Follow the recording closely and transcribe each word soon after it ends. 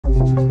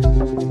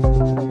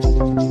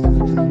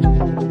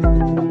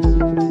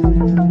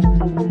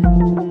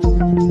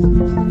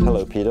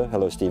Hello, Peter.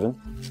 Hello, Stephen.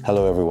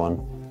 Hello, everyone.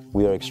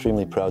 We are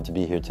extremely proud to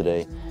be here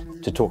today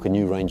to talk a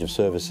new range of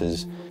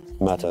services.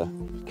 Mata,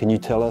 can you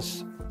tell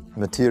us?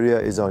 Materia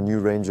is our new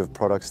range of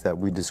products that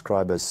we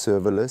describe as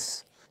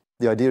serverless.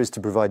 The idea is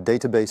to provide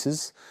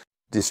databases,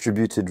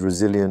 distributed,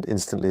 resilient,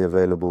 instantly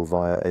available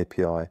via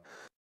API.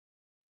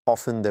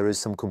 Often there is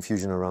some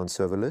confusion around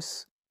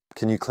serverless.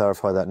 Can you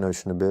clarify that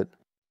notion a bit?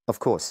 Of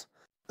course.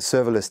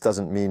 Serverless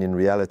doesn't mean in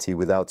reality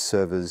without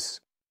servers.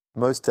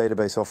 Most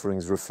database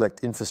offerings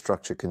reflect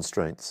infrastructure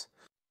constraints.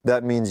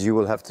 That means you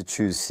will have to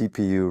choose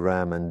CPU,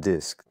 RAM, and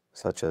disk,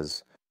 such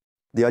as.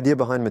 The idea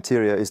behind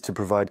Materia is to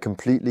provide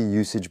completely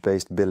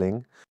usage-based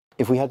billing.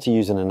 If we had to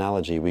use an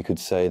analogy, we could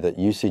say that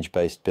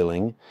usage-based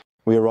billing,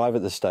 we arrive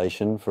at the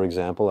station, for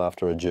example,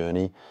 after a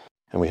journey,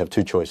 and we have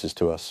two choices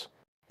to us.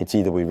 It's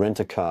either we rent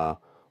a car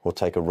or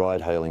take a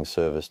ride-hailing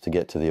service to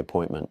get to the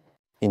appointment.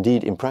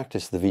 Indeed, in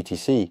practice, the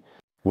VTC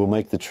will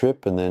make the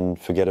trip and then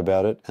forget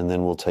about it, and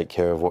then we'll take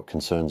care of what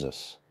concerns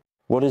us.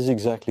 What is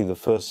exactly the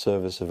first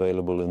service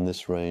available in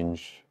this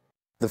range?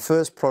 The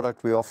first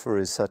product we offer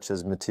is such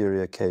as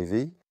Materia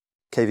KV.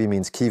 KV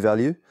means key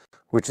value,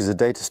 which is a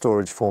data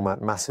storage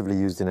format massively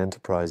used in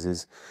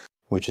enterprises.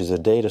 Which is a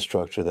data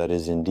structure that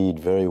is indeed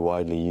very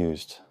widely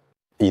used,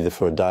 either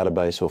for a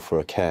database or for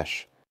a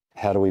cache.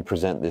 How do we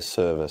present this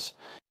service?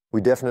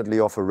 We definitely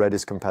offer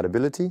Redis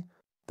compatibility.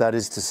 That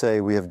is to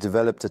say, we have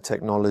developed a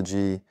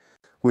technology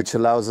which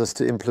allows us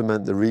to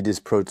implement the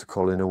Redis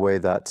protocol in a way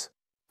that...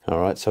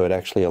 All right, so it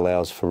actually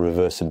allows for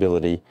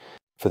reversibility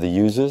for the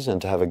users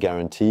and to have a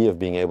guarantee of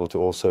being able to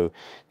also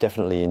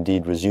definitely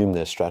indeed resume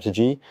their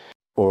strategy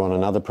or on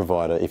another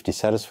provider if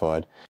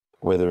dissatisfied,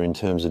 whether in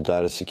terms of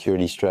data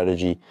security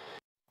strategy,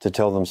 to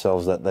tell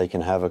themselves that they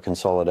can have a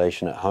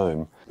consolidation at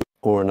home,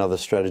 or another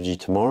strategy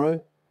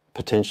tomorrow,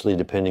 potentially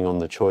depending on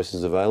the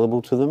choices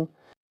available to them.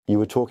 You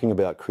were talking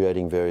about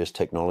creating various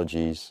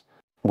technologies.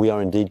 We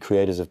are indeed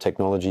creators of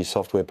technology,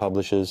 software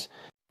publishers.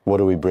 What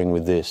do we bring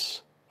with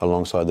this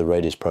alongside the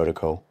Redis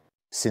protocol?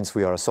 Since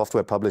we are a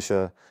software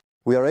publisher,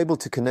 we are able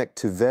to connect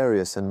to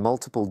various and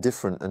multiple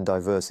different and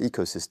diverse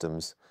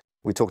ecosystems.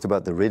 We talked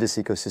about the Redis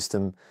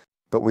ecosystem,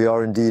 but we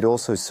are indeed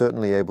also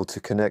certainly able to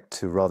connect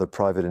to rather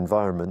private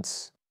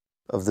environments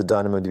of the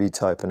DynamoDB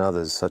type and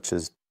others, such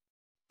as.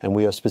 And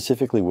we are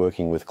specifically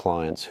working with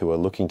clients who are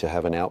looking to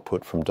have an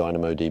output from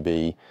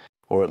DynamoDB,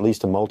 or at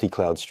least a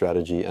multi-cloud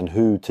strategy, and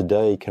who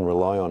today can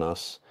rely on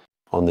us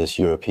on this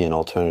European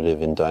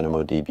alternative in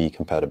DynamoDB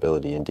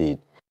compatibility indeed.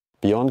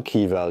 Beyond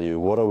key value,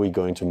 what are we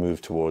going to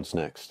move towards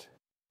next?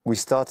 We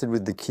started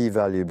with the key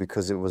value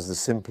because it was the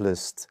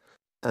simplest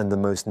and the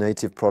most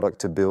native product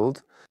to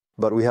build,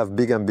 but we have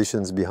big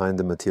ambitions behind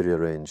the Materia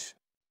range.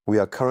 We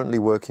are currently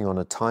working on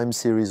a time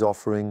series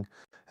offering,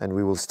 and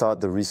we will start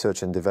the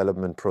research and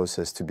development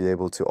process to be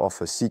able to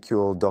offer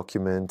SQL,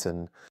 document,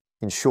 and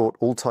in short,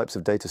 all types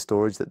of data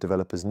storage that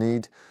developers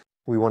need.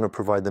 We want to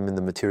provide them in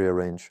the Materia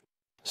range.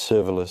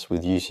 Serverless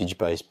with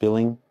usage-based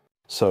billing.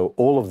 So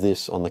all of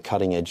this on the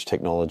cutting-edge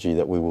technology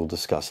that we will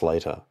discuss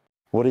later.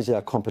 What is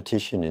our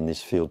competition in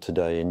this field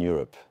today in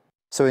Europe?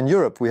 So in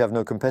Europe, we have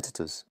no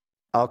competitors.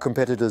 Our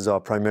competitors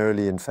are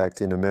primarily, in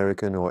fact, in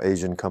American or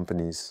Asian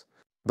companies.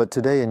 But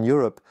today in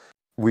Europe,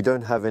 we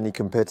don't have any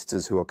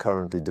competitors who are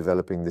currently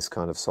developing this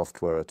kind of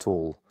software at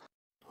all.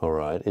 All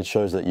right. It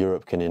shows that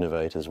Europe can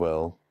innovate as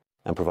well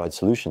and provide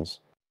solutions.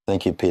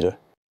 Thank you, Peter.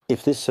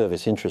 If this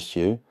service interests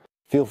you,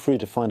 feel free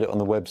to find it on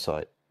the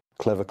website,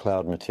 Clever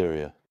Cloud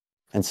Materia.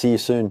 And see you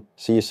soon.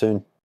 See you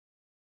soon.